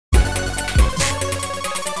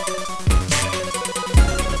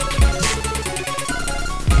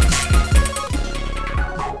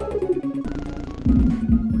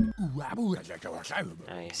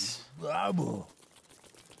Nice.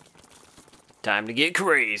 Time to get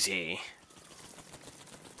crazy.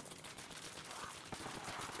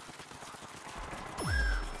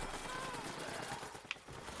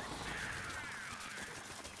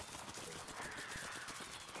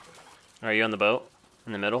 Are you on the boat?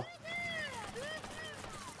 In the middle?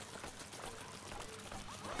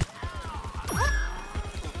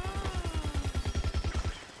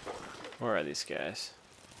 Where are these guys?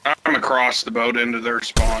 I'm across the boat into their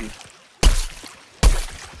spawn.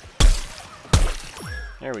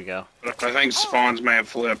 There we go. But I think spawns may have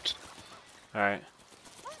flipped. Alright.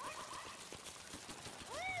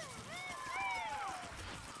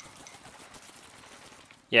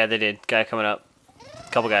 Yeah, they did. Guy coming up.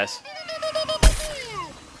 Couple guys.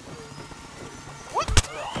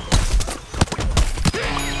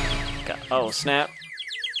 Oh, snap.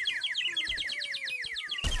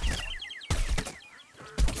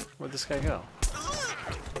 Where'd this guy go?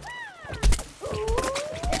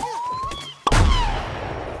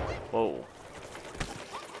 Whoa.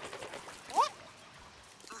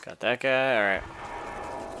 Got that guy? Alright.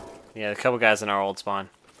 Yeah, a couple guys in our old spawn.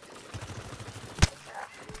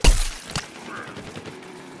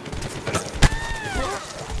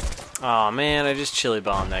 Oh man, I just chili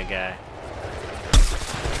bombed that guy.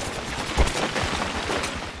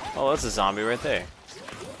 Oh, that's a zombie right there.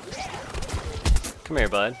 Come here,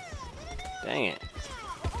 bud. Dang it.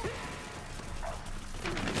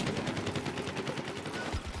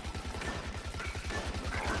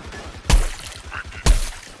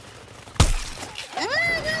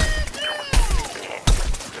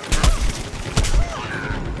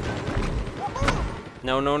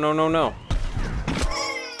 No, no, no, no, no.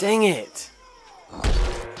 Dang it. Oh,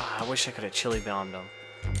 I wish I could have chili bombed him.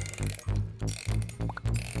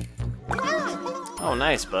 Oh,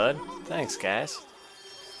 nice, bud. Thanks, guys.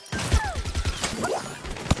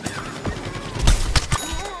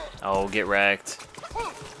 Oh, get wrecked.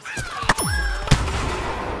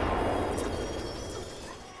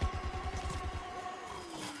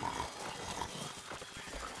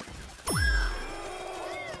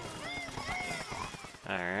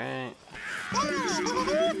 Alright.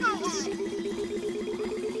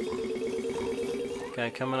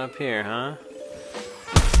 Guy coming up here, huh?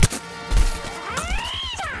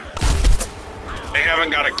 They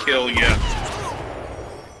haven't got a kill yet.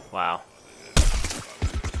 Wow.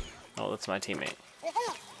 Oh, that's my teammate.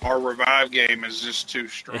 Our revive game is just too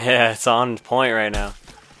strong. Yeah, it's on point right now.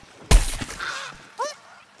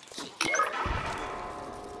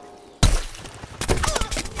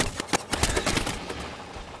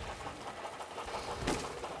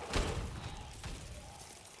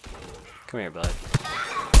 Come here, bud.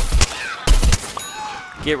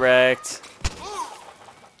 Get wrecked.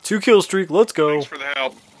 2-kill streak, let's go. Thanks for the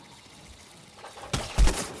help.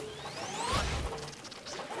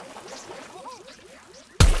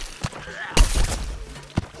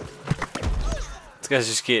 This guy's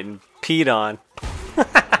just getting peed on.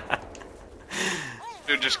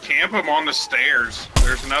 Dude, just camp them on the stairs.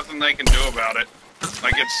 There's nothing they can do about it.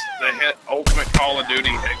 Like it's the ultimate Call of Duty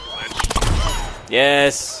hit glitch.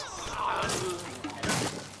 Yes.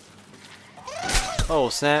 Oh,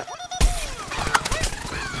 snap.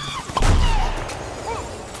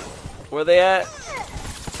 Where they at?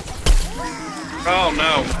 Oh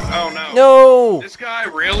no, oh no. No! This guy,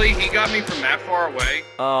 really? He got me from that far away?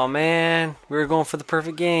 Oh man, we were going for the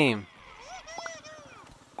perfect game.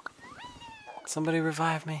 Somebody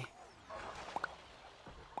revive me.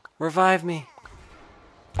 Revive me.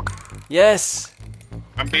 Yes!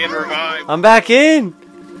 I'm being revived. I'm back in!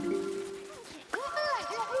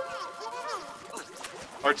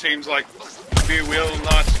 Our team's like, we will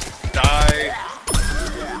not die.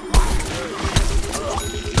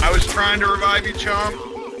 I was trying to revive you, chump.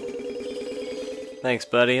 Thanks,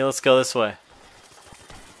 buddy. Let's go this way.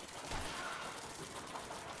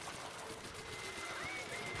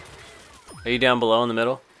 Are you down below in the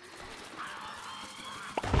middle?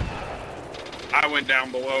 I went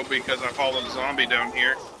down below because I followed a zombie down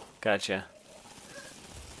here. Gotcha.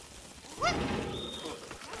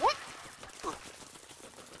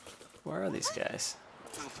 Where are these guys?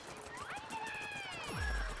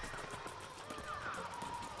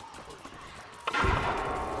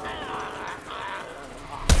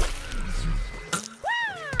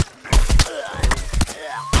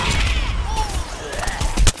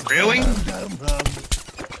 Really?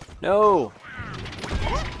 No!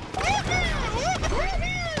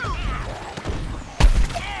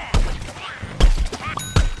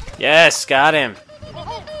 Yes, got him.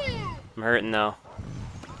 I'm hurting though.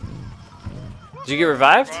 Did you get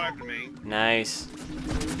revived? Revived me. Nice.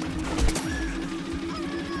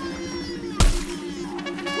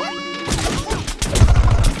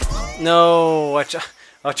 No,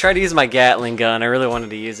 I'll try to use my Gatling gun. I really wanted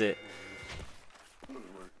to use it.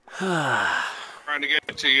 Trying to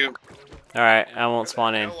get to you. Alright, I won't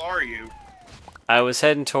spawn in. Where the hell are you? I was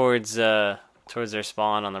heading towards their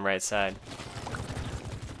spawn on the right side.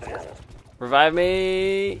 Revive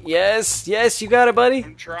me! Yes, yes, you got it, buddy.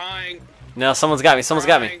 I'm trying. No, someone's got me. Someone's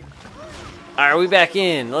got me. Alright, we back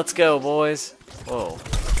in. Let's go, boys. Whoa.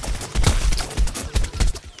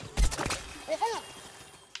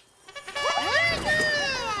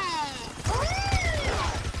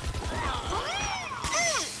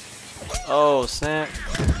 Oh, snap.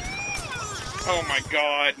 Oh my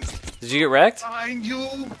god. Did you get wrecked? Behind you.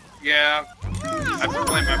 Yeah. I have to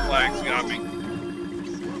plant my flags. Got me.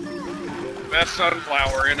 Best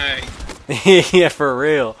sunflower in A. Yeah, for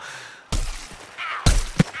real.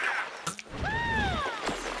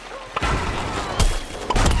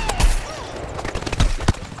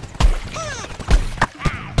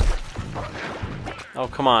 Oh,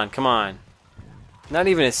 come on, come on. Not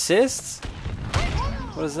even assists?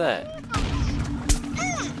 What is that?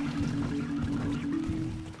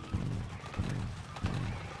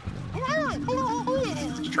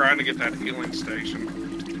 Just trying to get that healing station.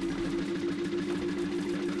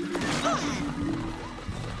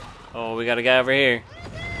 Oh, we got a guy over here.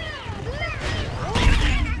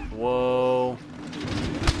 Whoa.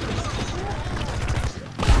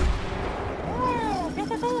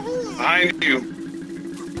 Behind you.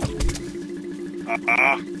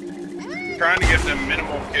 Trying to get them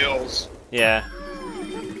minimal kills. Yeah.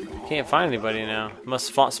 Can't find anybody now.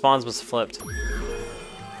 Spawns must have flipped.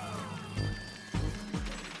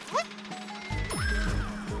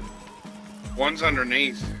 One's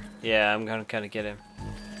underneath. Yeah, I'm gonna kind of get him.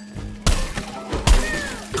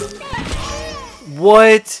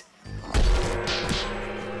 What?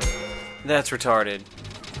 That's retarded.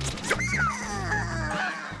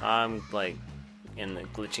 I'm like in the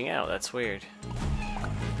glitching out. That's weird.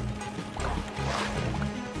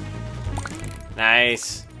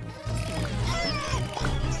 Nice.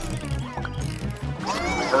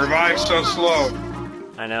 Revive's so slow.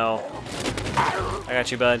 I know. I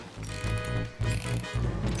got you, bud.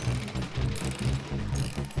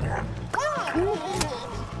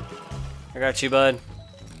 I got you, bud.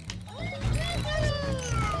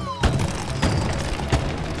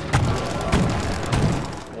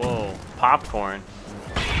 Whoa, popcorn.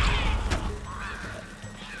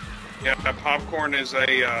 Yeah, popcorn is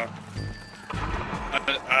a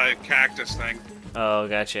cactus thing. Oh,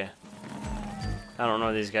 gotcha. I don't know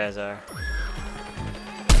who these guys are.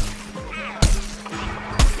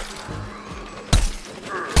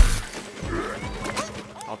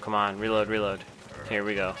 Oh, come on. Reload, reload. Here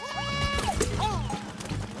we go.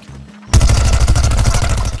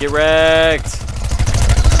 Get wrecked!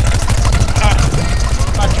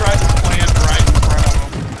 I tried to land right in front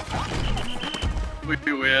of him.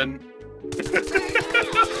 We win.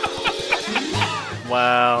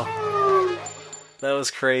 Wow. That was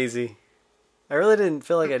crazy. I really didn't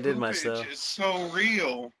feel like I did much, though. It's so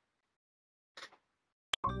real.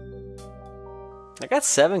 I got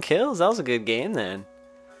 7 kills. That was a good game, then.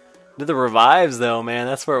 Did the revives, though, man.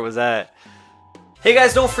 That's where it was at. Hey,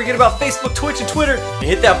 guys, don't forget about Facebook, Twitch, and Twitter. And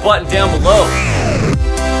hit that button down below.